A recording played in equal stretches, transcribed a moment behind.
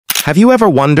Have you ever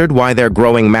wondered why they're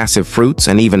growing massive fruits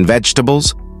and even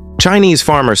vegetables? Chinese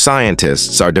farmer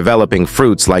scientists are developing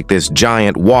fruits like this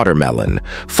giant watermelon,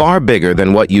 far bigger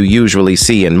than what you usually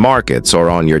see in markets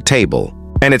or on your table.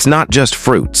 And it's not just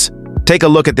fruits. Take a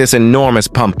look at this enormous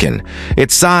pumpkin.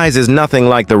 Its size is nothing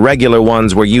like the regular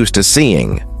ones we're used to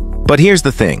seeing. But here's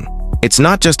the thing. It's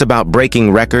not just about breaking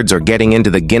records or getting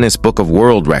into the Guinness Book of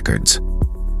World Records.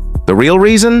 The real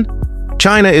reason?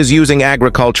 China is using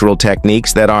agricultural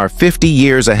techniques that are 50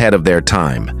 years ahead of their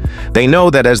time. They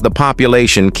know that as the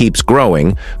population keeps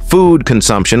growing, food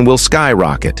consumption will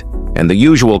skyrocket, and the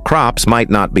usual crops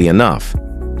might not be enough.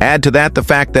 Add to that the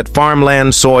fact that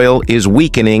farmland soil is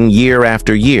weakening year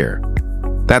after year.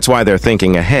 That's why they're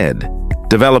thinking ahead,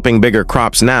 developing bigger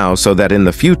crops now so that in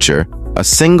the future, a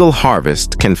single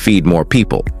harvest can feed more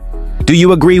people. Do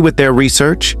you agree with their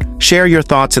research? Share your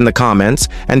thoughts in the comments,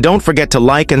 and don't forget to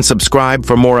like and subscribe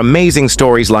for more amazing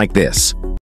stories like this.